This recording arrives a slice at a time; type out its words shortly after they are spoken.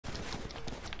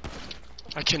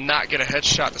I cannot get a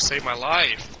headshot to save my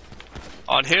life.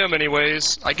 On him,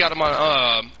 anyways. I got him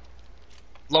on,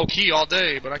 low-key all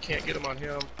day, but I can't get him on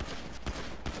him.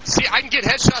 See, I can get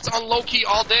headshots on low-key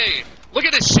all day. Look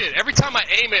at this shit. Every time I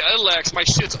aim at ILLX, my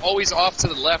shit's always off to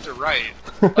the left or right.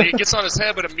 Like, it gets on his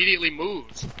head, but immediately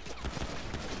moves.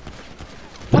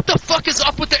 What the fuck is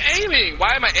up with the aiming?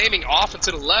 Why am I aiming off and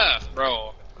to the left,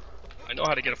 bro? I know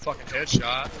how to get a fucking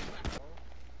headshot.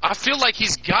 I feel like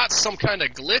he's got some kind of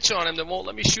glitch on him that won't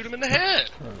let me shoot him in the head.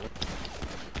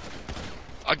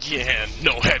 Again,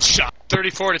 no headshot.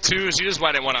 34 to 2. See, this is why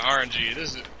I didn't want to RNG.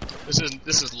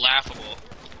 This is laughable.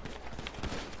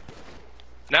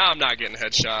 Now I'm not getting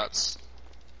headshots.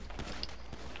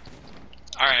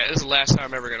 Alright, this is the last time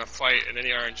I'm ever gonna fight in any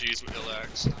RNGs with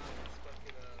ILLX.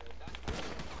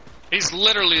 He's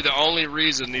literally the only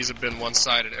reason these have been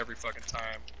one-sided every fucking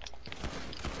time.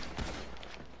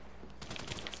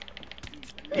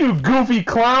 You goofy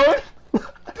clown!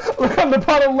 Look on the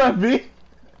bottom left, B.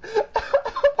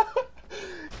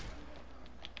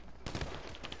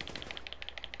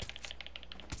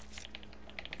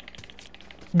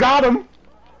 Got him!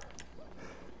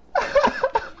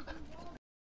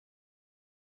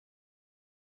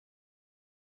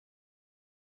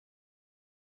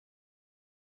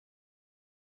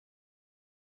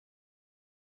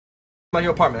 At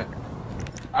your apartment.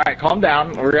 Alright, calm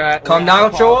down. We're gonna come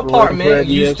down at your apartment.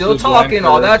 You still talking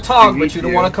all that talk, but you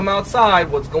don't want to come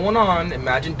outside. What's going on?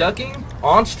 Imagine ducking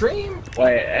on stream.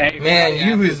 Wait, hey, man,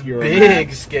 you is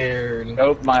big scared.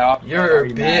 Nope, my office. You're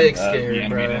big scared,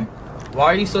 bro. Why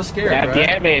are you so scared,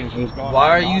 yeah, bro?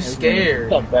 Why are you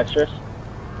scared? What's up, Vextia?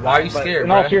 Why are you scared,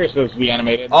 in all seriousness,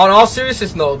 vAnimated. Oh, in all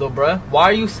seriousness, though, bro. Why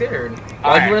are you scared?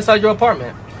 Why are you inside your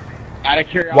apartment? Out of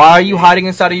curiosity, why are you hiding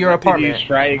inside of your apartment?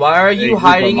 Why are you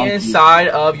hiding inside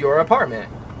of your apartment?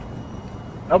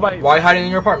 Nobody. Why are you hiding in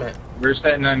your apartment? We're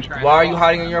sitting and trying. Why are you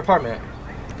hiding in your apartment?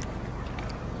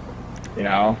 You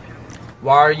know.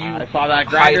 Why are you I saw that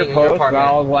hiding in your apartment?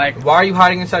 I was like, why are you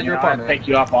hiding inside your apartment? I'll take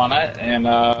you up on it, and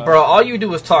bro, all you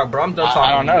do is talk, bro. I'm done talking.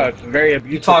 I don't know. It's very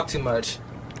abusive. You talk too much.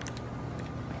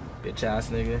 Bitch ass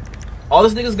nigga. All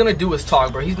this nigga's gonna do is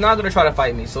talk, bro. He's not gonna try to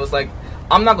fight me. So it's like,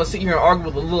 I'm not gonna sit here and argue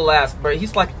with a little ass, bro.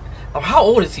 He's like, oh, how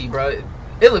old is he, bro?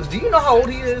 ILLX, do you know how old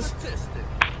he is?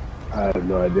 I have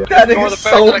no idea. That nigga's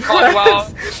so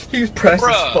pressed. He's pressed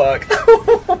as fuck.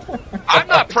 I'm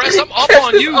not pressed. I'm up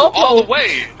on you all the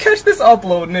way. Catch this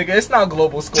upload, nigga. It's not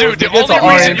global score. Dude, the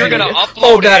only reason you're gonna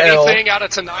upload anything out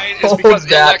of tonight is because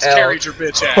ILLX carried your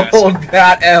bitch ass. Hold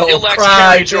that L. ILLX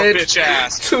carried your bitch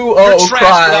ass. 2-0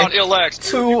 cry. Without ILLX.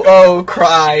 2-0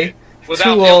 cry.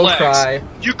 Without 2-0 cry.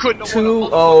 You couldn't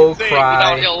 2-0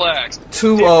 cry. Without ILLX.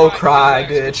 2-0 cry,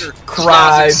 bitch.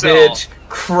 Cry, bitch.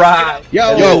 Cry.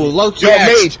 Yo,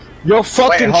 Mage. You're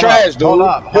fucking trash, dude.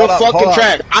 You're fucking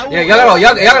trash. Yeah, y'all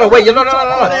gotta wait. No.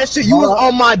 That shit, you was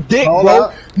on my dick, bro.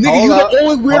 Nigga, you the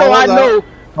only weirdo I know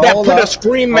that put a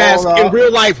screen mask in real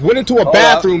life, went into a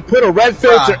bathroom, put a red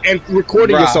filter, and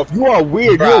recorded yourself. You are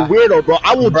weird. You're a weirdo, bro.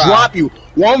 I will drop you.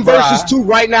 1 versus 2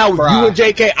 right now with you and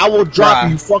JK. I will drop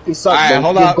you. You fucking suck, bro.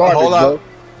 Hold up.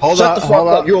 Shut the fuck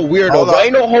up. You're a weirdo, bro.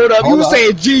 Ain't no hold up. You was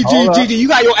saying GG. You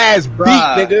got your ass beat,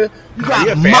 nigga. You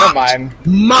got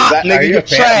mocked, nigga. You're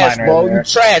trash, bro. You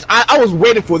trash. I was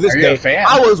waiting for this day.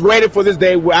 I was waiting for this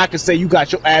day where I could say you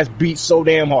got your ass beat so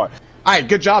damn hard. Alright,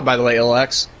 good job, by the way,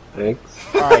 ILLX. Thanks.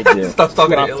 Alright, dude. Stop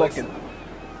talking to ILLX.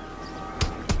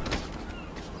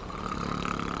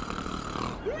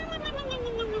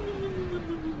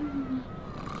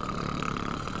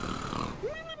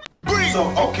 So,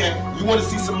 okay, you wanna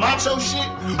see some macho shit?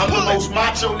 I'm the most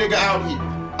macho nigga out here.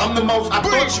 I'm the most, I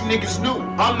thought you niggas knew.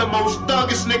 I'm the most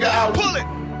thuggest nigga out here.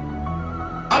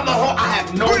 I'm the whole, I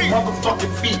have no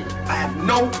motherfucking fear. I have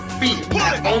no fear.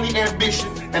 I have only ambition,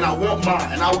 and I want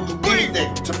mine. And I will do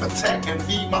anything to protect and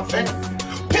feed my family.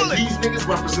 And these niggas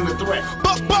represent a threat.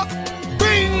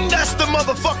 Bing! That's the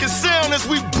motherfucking sound as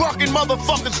we bucking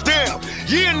motherfuckers down.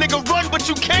 Yeah, nigga, run, but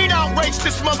you can't outrace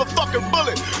this motherfucking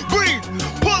bullet. Breathe,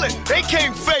 pull it, they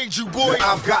can't fade you, boy.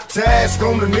 I've got to ask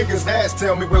on the niggas' ass,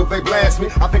 tell me will they blast me?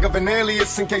 I think of an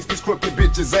alias in case these crooked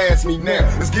bitches ask me now.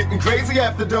 It's getting crazy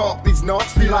after dark, these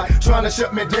narcs be like trying to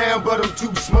shut me down, but I'm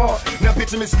too smart. Now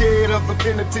picture me scared of the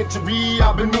penitentiary.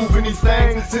 I've been moving these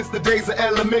things since the days of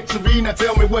elementary. Now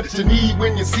tell me what you need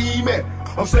when you see me.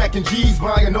 I'm stacking G's,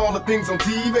 buying all the things on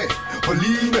TV.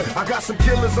 Believe me, I got some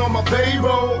killers on my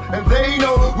payroll, and they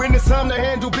know when it's time to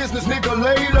handle business, nigga,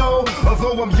 lay low.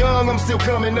 Although I'm young, I'm still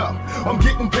coming up. I'm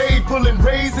getting paid, pulling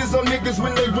raises on niggas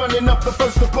when they running up. The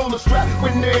first to pull the strap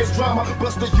when there's drama.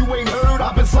 Buster, you ain't heard,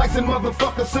 I've been slicing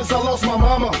motherfuckers since I lost my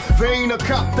mama. There ain't a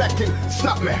cop that can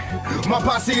stop me. My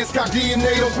posse is got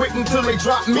DNA, don't quit until they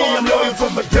drop me. I'm loyal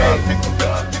from the day.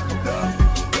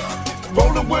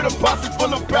 Rolling with a posse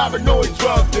full of paranoid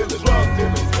drug dealers.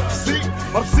 See,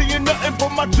 I'm seeing nothing but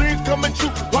my dreams coming true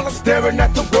while I'm staring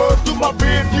at the world through my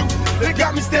rear view. They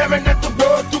got me staring at the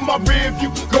world through my rear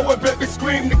view. Go and baby,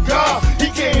 scream to God, he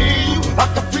can't hear you. I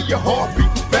can feel your heart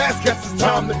beating fast, guess it's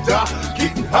time to die.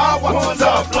 Getting high, watch the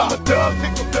time fly. I'm a dub,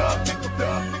 nigga.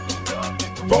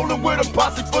 Rolling with a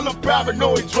posse full of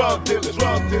paranoid drug dealers.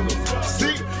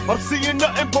 See, I'm seeing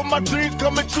nothing but my dreams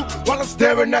coming true while I'm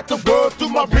staring at the world through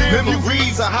my rear view.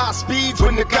 Memories of high speeds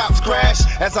when the cops crash.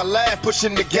 As I laugh,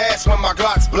 pushing the gas when my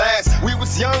Glocks blast. We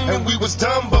was young and we was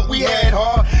dumb, but we had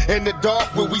heart. In the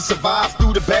dark where we survived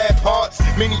through the bad parts.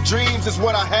 Many dreams is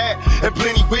what I had, and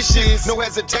plenty wishes. No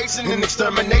hesitation in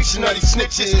extermination of these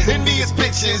snitches. Envious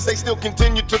bitches, they still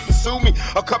continue to pursue me.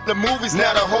 A couple of movies,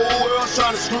 now the whole world's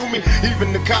trying to screw me.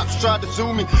 Even the cops tried to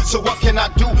sue me. So what can I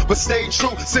do but stay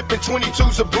true? Sipping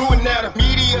 22s of brewing, now the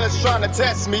media is trying to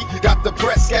test me. Got the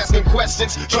press asking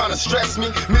questions, trying to stress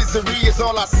me. Misery is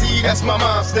all I see, that's my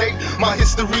mind state. My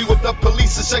history with the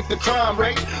police to shake the crime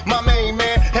rate. My main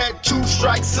man had 2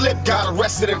 strikes slip, got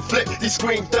arrested and flipped. He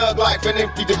screamed thug life and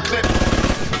emptied the clip.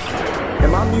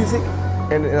 And my music,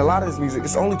 and a lot of this music,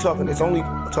 it's only talking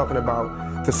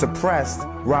about the suppressed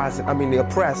rising, the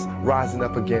oppressed rising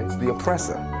up against the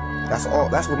oppressor. That's all,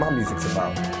 that's what my music's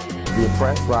about. The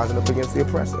oppressed rising up against the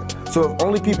oppressor. So if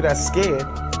only people that's scared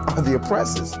are the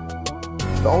oppressors,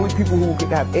 the only people who can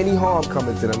have any harm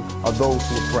coming to them are those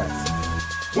who oppress.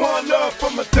 One love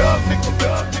from a dub, nigga.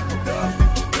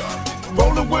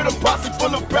 Rolling with a posse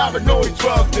full of paranoid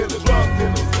drug dealers.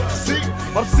 See,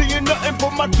 I'm seeing nothing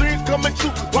but my dreams coming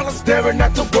true while I'm staring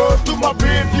at the world through my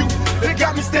rear view. They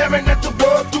got me staring at the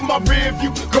world through my rear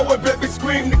view. Go and baby,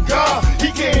 scream to God,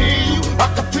 he can't hear you. I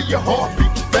can feel your heart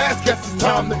beating fast, guess it's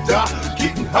time to die.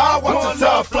 Getting high, watch the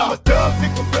time fly. Dub,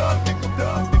 nigga.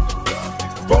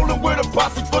 Rolling with a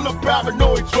posse full of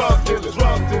paranoid drug dealers.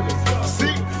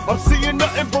 See, I'm seeing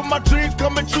nothing but my dreams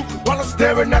coming true while I'm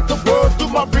staring at the world through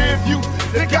my rear view.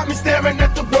 They got me staring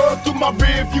at the world through my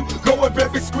rear view. Go and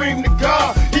baby, scream to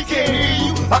God, he can't hear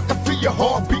you. I can feel your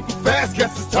heart beating fast,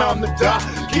 guess it's time to die.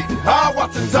 Getting high,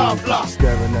 watch the time fly.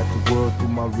 Staring at the world through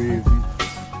my rear view.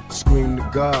 Scream to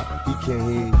God, he can't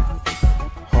hear you.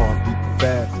 Heart beating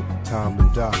fast, time to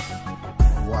die.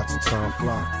 Watch the time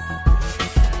fly.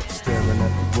 Staring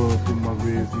at the world through my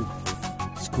rear view.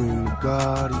 Scream to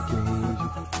God, he can hear you.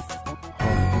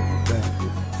 Heart beating fast,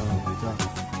 time to die.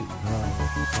 Getting high,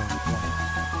 watch the time fly.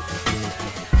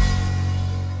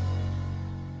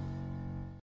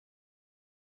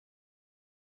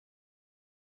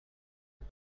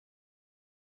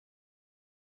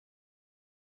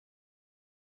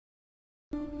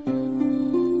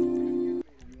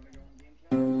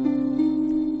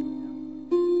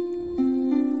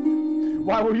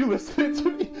 Why were you listening to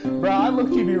me? Bro, I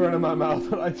low-key be running my mouth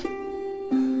when I do.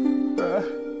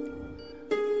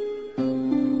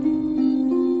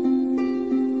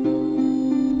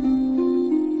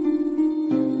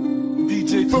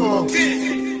 DJ Boom.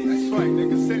 That's right,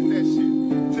 nigga, send that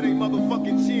shit to they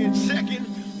motherfucking chin checking.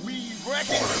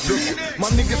 My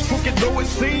niggas crooked though it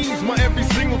seems. My every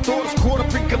single thought is caught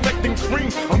up in collecting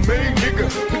cream. A made nigga,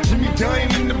 picture me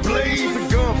dying in the blaze. A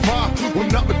gunfire will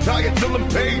not retire till I'm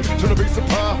paid. Turn the base up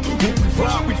high,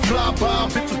 when we fly by.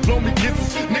 Bitches blow me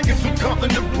kisses. Niggas from Compton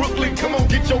to Brooklyn, come on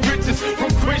get your riches.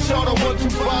 From Crenshaw to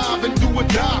 125 and do or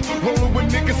die. Rolling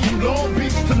with niggas from Long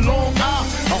Beach to Long Island.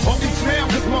 I hardly smell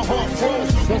cause my heart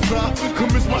froze. Once I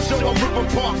commence my show, I rip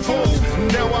apart foes.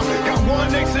 Now I got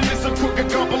one nation, it's a crooked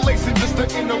compilation just to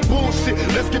end up bullshit.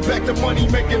 Let's get back to money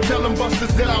making, telling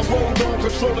busters that I rolled on,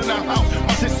 controlling our house.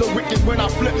 My shit so wicked when I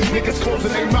flip, niggas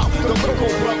closing their mouth. The Coco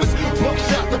Brothers,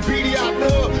 Buckshot, the BD I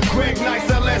love. Greg Nice,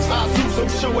 LS, Zeus, I'm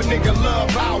show a nigga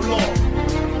love, outlaw.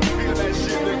 Feel that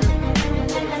shit, nigga.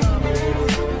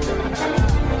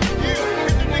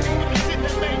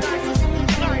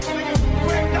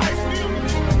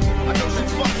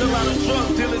 A lot of drug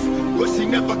dealers, but she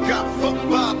never got fucked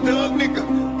by a thug nigga.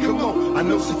 Come on, I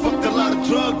know she fucked a lot of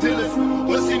drug dealers,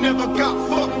 but she never got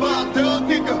fucked by a thug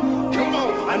nigga. Come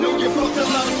on, I know you fucked a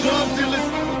lot of drug dealers,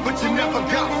 but you never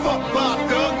got fucked by a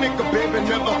thug nigga, baby,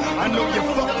 never. I know you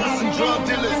fucked with some drug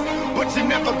dealers, but you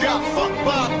never got fucked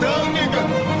by a thug nigga.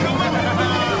 Come on.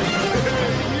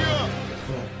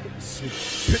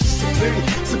 Pitch the penny,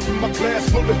 sipping my glass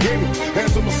full of Henny.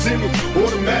 Hands on my semi,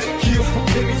 automatic kill for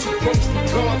pennies. Approach for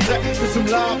contact, cause I'm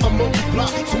live, I'm on block.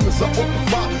 Soon as I open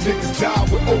fire, niggas die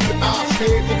with open eyes.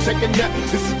 Scared to take a nap.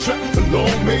 It's a trap. A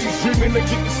long maze dreaming of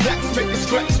getting snacks, making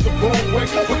scratch the wrong way.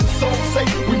 What the song say?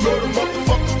 We murder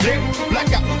motherfuckers dead.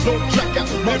 Blackout, no track out.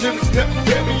 My lyrics never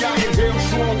bury. I inhale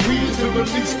strong weed to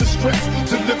release the stress.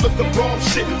 Deliver the wrong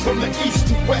shit from the east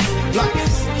to west. Like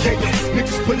chaos,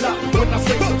 niggas pull out when I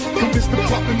say so. Convince the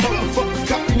poppin' motherfuckers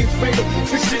copying is fatal.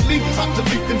 This shit leak, I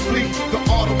delete and flee. The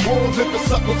art of war, live a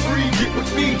sucker free. Get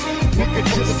with me, nigga,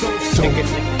 just don't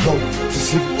go to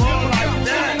sleep. Like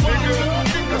that, nigga.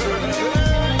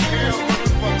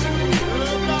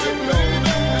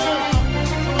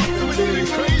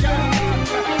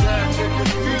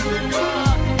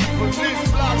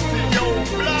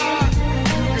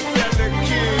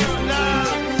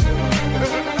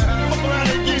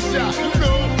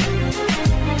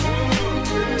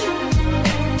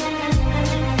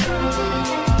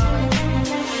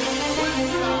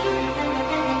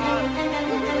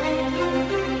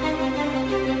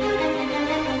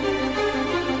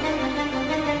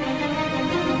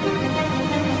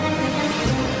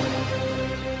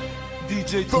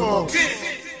 DJ Thug.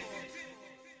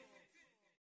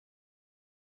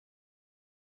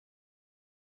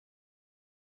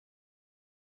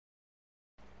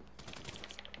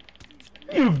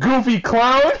 You goofy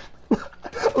clown!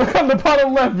 Look on the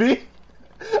bottom left, V.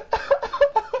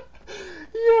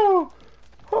 Yo!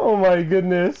 Oh my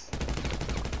goodness.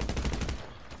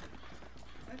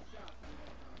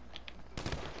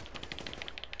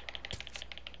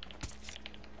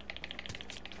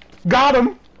 Got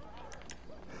him!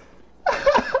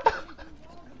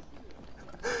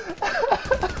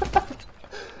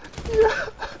 Yeah.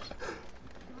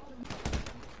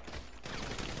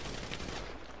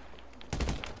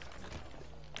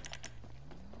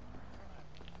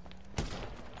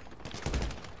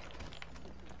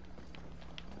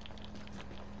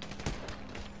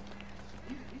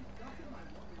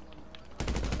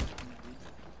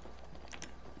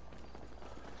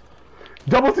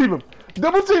 Double team him!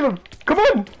 Double team him! Come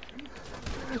on!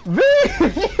 V!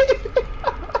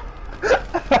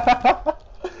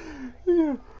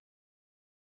 Yeah.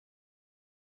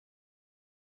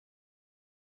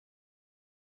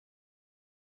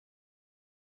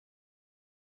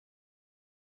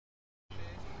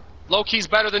 Łowkey's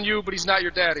better than you, but he's not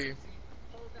your daddy.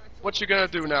 What you gonna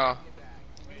do now?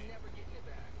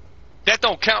 That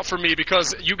don't count for me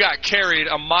because you got carried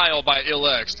a mile by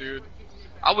ILLX, dude.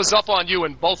 I was up on you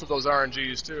in both of those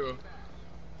RNGs, too.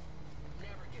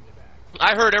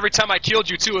 I heard every time I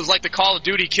killed you, too, it was like the Call of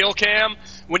Duty kill cam,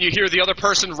 when you hear the other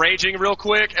person raging real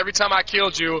quick. Every time I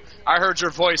killed you, I heard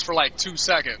your voice for like 2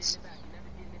 seconds.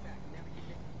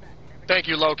 Thank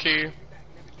you, Łowkey.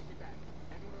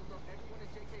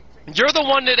 You're the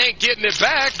one that ain't getting it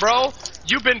back, bro.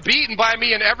 You've been beaten by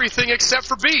me in everything except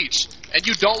for Beach, and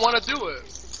you don't want to do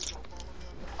it.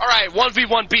 Alright,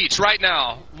 1v1 Beach right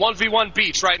now. 1v1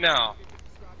 Beach right now.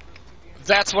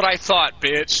 That's what I thought,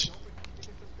 bitch.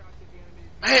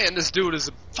 Man, this dude is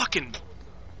a fucking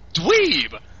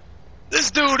dweeb. This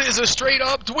dude is a straight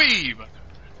up dweeb.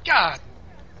 God.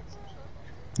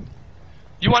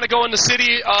 You want to go in the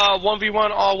city,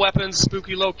 1v1 all weapons,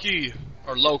 spooky low-key.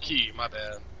 Or low-key, my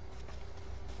bad.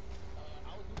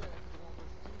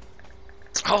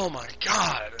 Oh my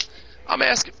god. I'm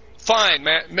asking... Fine,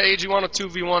 Mage, you want to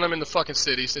 2v1 him in the fucking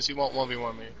city since you won't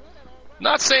 1v1 me.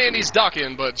 Not saying he's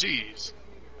ducking, but jeez.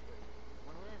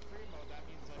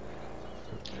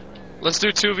 Let's do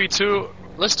 2v2.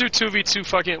 Let's do 2v2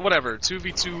 fucking... Whatever.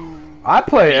 2v2... I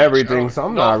play everything, so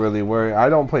I'm not really worried. I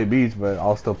don't play Beach, but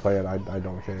I'll still play it. I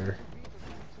don't care.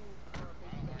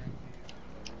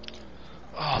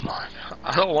 Oh my...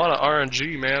 I don't want an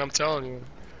RNG, man. I'm telling you.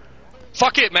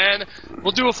 Fuck it, man.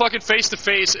 We'll do a fucking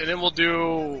face-to-face, and then we'll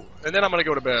do... And then I'm gonna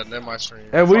go to bed, and then my stream.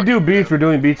 If we do Beach, we're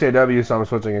doing Beach AW, so I'm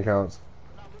switching accounts.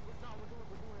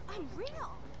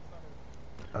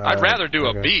 I'd rather do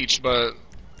a Beach, but...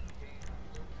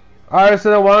 Alright,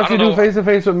 so then why don't you do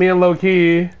face-to-face with me and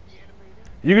Łowkey?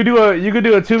 You could do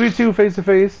a 2v2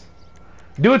 face-to-face.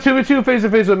 Do a 2v2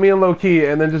 face-to-face with me and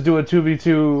Łowkey, and then just do a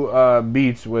 2v2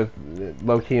 Beach with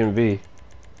Łowkey and V.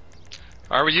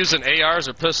 Are we using ARs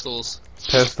or pistols?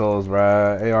 Pistols,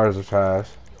 bruh. ARs are trash.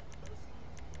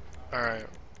 Alright.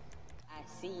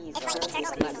 It's like a big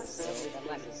circle with pistols.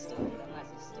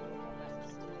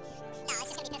 No,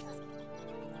 it's just gonna be pistols.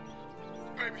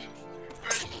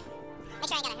 Make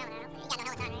sure I got a helmet on. You got no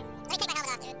helmet on, right? Let me take my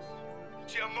helmet off, dude.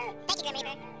 Thank you, Grim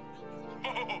Reaper.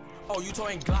 Oh, you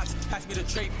toying Glocks, pass me the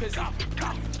trade pizzy.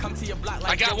 Come to your block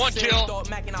like I got one kill.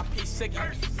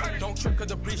 Don't trip cause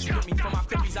the breeze you with me. For my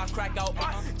crippies, I crack out.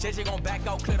 JJ gon' back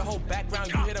out, clear the whole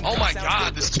background. You hit him. Oh my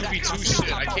god, this 2v2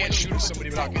 shit. I can't shoot at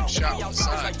somebody without getting shot on the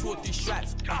side. Like 2 or 3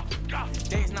 straps.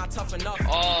 Days not tough enough.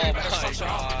 Oh my god.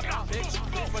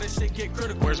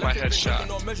 Where's my headshot?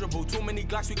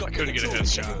 I couldn't get a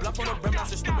headshot.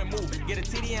 Get a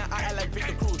TD and ILLX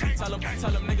Family.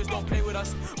 Tell them niggas don't play with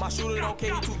us. My shooter don't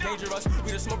care, he too dangerous.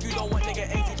 We the smoke you don't want, nigga,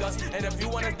 ain't you dust. And if you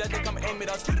want us dead, then come aim at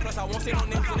us. Plus I won't say no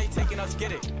names when they taking us.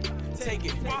 Get it. Take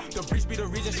it. The breach be the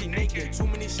reason she naked. Too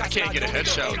many shots. I can't get a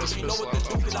headshot with this pistol.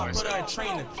 I put her in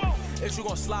training. Is you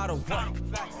gon' slide or what?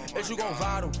 Is you gon'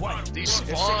 ride or what? These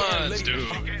spawns, dude.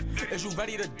 Is you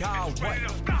ready to die or what?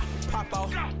 Pop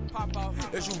out.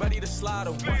 Is you ready to slide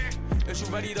or what? Is you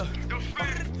ready to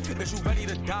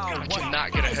die or what? I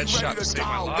cannot get a headshot to save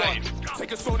my life.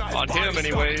 On him,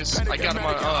 anyways. I got him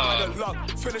on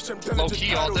low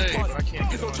key all day, but I can't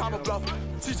get him on him.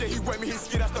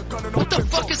 What the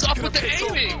fuck is up with the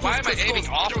aiming? Why am I aiming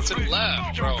off to the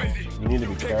left, bro? You need to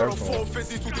be careful.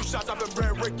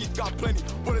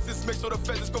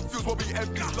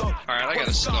 Alright, I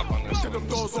gotta stop on this one.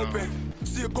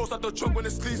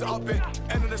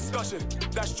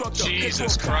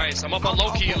 Jesus Christ, I'm up on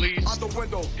low key at least.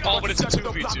 Oh, but it's a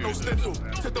 2v2.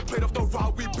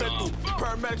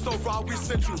 Paramedics so raw, we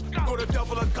sent you. Go to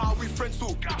devil and God, we friends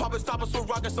too. Papa stop us so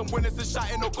rockin' some winners and shot.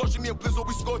 Ain't no coaching me and blizzard,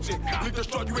 we scorching. Leave the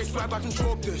struck, you ain't swag back and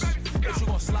choke this. Is you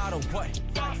gon' slide or what?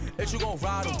 Is you gon'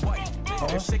 ride or what?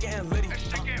 Is shaking and litty?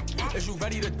 Is you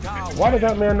ready to die? Why did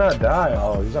that man not die?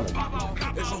 Oh, he's on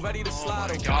a... Is you ready to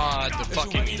slide or what? God, the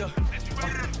fucking...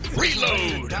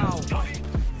 Reload!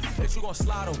 Is you gon'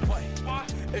 slide or what?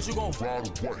 Is you gon' ride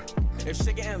or what? Is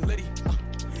shaking and litty?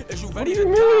 Is you ready to die?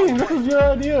 What do you mean? This is your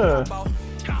idea.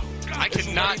 I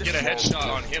cannot get a headshot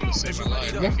on him to save my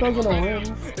life. That's not gonna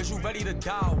win. Is you ready to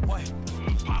die or what? Is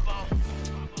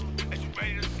you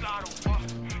ready to slide or what?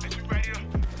 Is you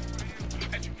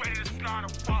ready to slide or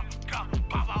what?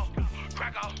 Pop out,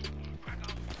 crack out.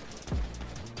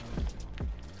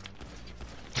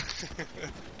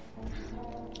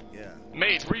 Yeah.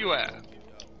 Mate, where you at?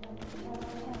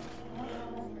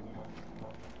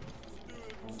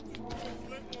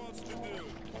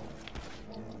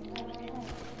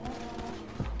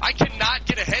 I cannot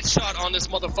get a headshot on this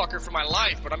motherfucker for my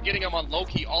life, but I'm getting him on low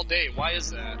key all day. Why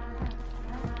is that?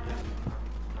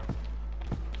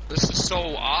 This is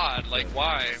so odd. Like,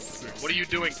 why? What are you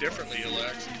doing differently,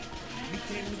 ILLX?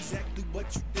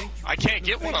 I can't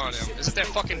get one on him. Is it that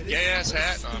fucking gay ass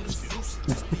hat? No, I'm just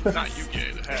kidding. Not you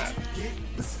gay, the hat.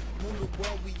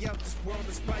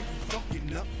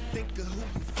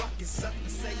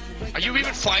 Are you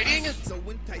even fighting?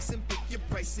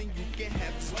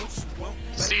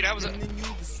 See, that was a...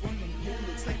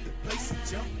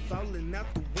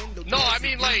 No, I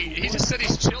mean, like, he just said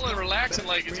he's chilling, relaxing,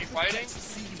 like, is he fighting?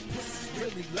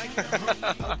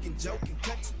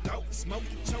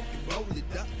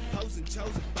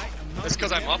 That's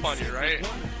because I'm up on you, right?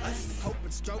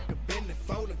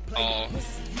 Oh.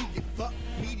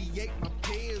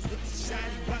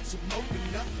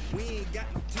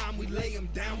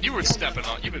 You were stepping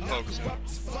on. You've been focusing.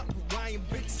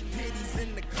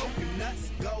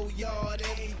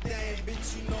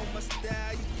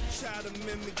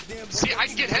 See, I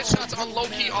can get headshots on low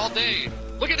key all day.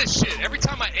 Look at this shit. Every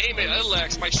time I aim at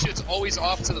ILLX, my shit's always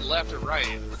off to the left or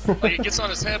right. Like it gets on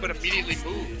his head, but immediately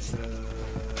moves.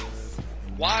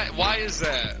 Why is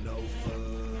that?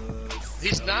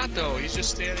 He's not though. He's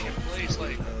just standing in place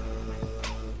like.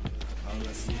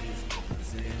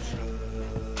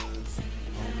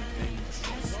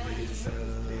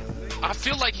 I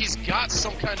feel like he's got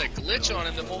some kind of glitch on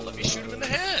him that won't let me shoot him in the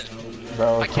head.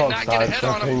 Bro, I cannot get a head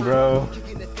on him. Bro.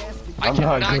 I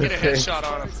cannot get a headshot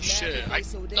on him for shit. No,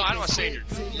 I don't want to say you're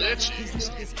glitching.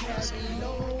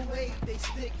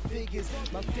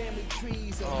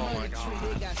 Oh my god.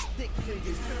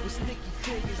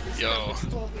 Yo.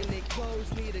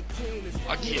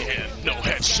 Again, no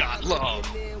headshot love.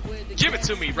 Give it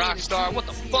to me, Rockstar. What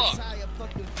the fuck?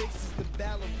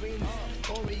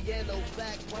 Oriental,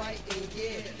 black, white, and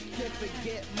yeah. Can't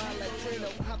forget my Latino.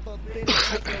 Hop up in it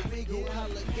like a regal.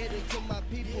 Holla, get it to my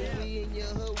people. We in your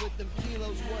hood with them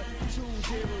kilos. 1, 2,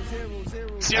 0, 0,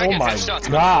 0. See, I get headshots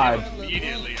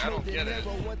immediately. I don't get it. I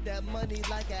want that money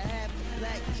like a half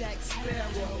blackjack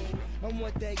sparrow. I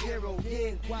want that euro.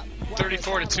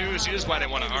 34 to 2. See, this is why they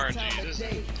want to RNG.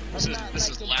 This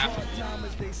is laughable.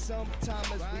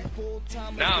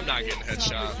 Now I'm not getting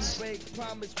headshots.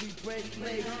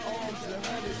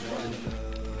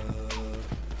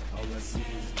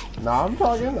 Nah, I'm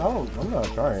talking. I'm not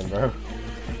trying, bro.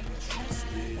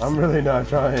 I'm really not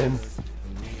trying.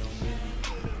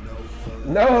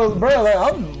 No, bro. Like,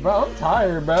 I'm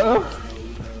tired, bro.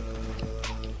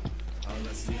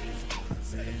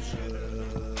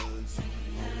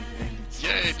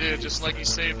 Yeah, he did. Just like he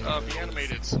saved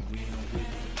vAnimated.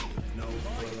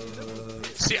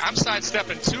 See, I'm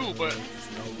sidestepping too, but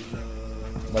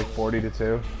like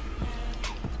 40-2.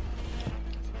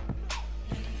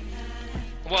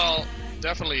 Well,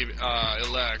 definitely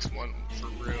ILLX one for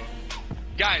real.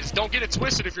 Guys, don't get it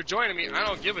twisted if you're joining me. I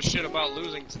don't give a shit about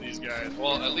losing to these guys.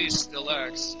 Well, at least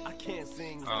ILLX. I can't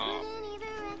sing. I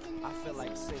feel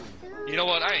like singing. You know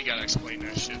what? I ain't gotta explain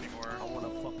that shit anymore. I wanna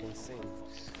fucking sing.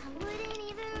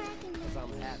 Cause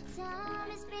I'm happy.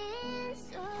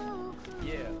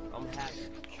 Yeah, I'm happy.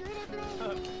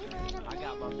 I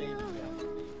got my baby now.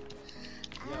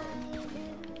 Yo,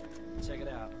 check it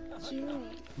out.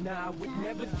 Nah, I would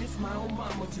never diss my own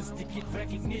mama just to get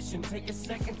recognition. Take a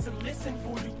second to listen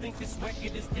before you think this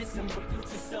record is dissing, but put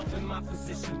yourself in my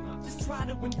position. Just try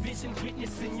to envision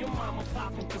witnessing your mama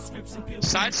popping prescription pills.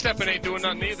 Sidestepping ain't doing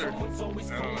nothing either.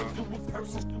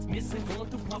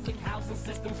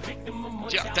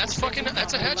 Yeah, that's fucking,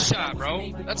 that's a headshot,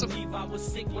 bro. That's a... I was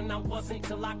sick when I wasn't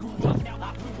till I grew up.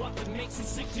 I grew up, it makes you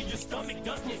sick to your stomach,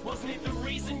 doesn't it? Wasn't it the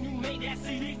reason you made that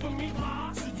CD for me,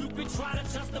 ma? So you could try to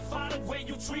justify the way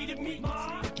you treated me,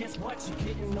 ma? But guess what? You're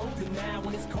getting older now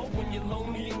when it's cold, when you're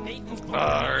lonely and Nathan's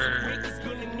growing. It's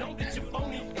gonna know that you're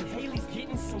phony and Haley's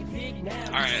getting so big now.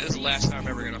 Alright, this is the last time I'm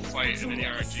ever gonna fight in any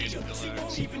RNGs with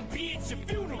ILLX.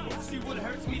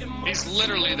 He's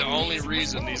literally the only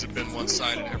reason these have been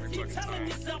one-sided every fucking time.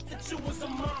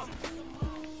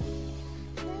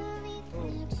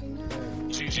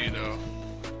 GG though.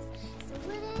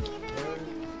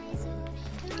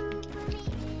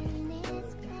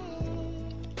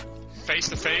 Face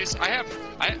to face?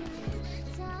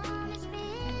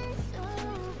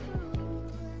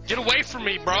 Get away from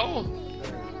me, bro!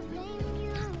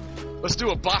 Let's do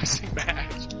a boxing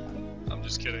match. I'm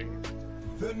just kidding.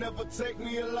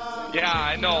 Yeah,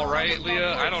 I know, right,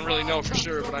 Leah? I don't really know for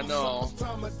sure, but I know.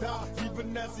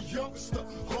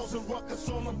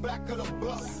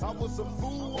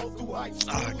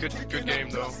 Good game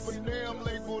though.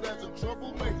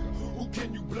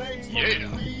 Yeah.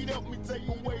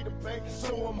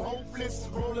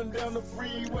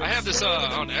 I have this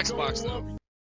on Xbox though.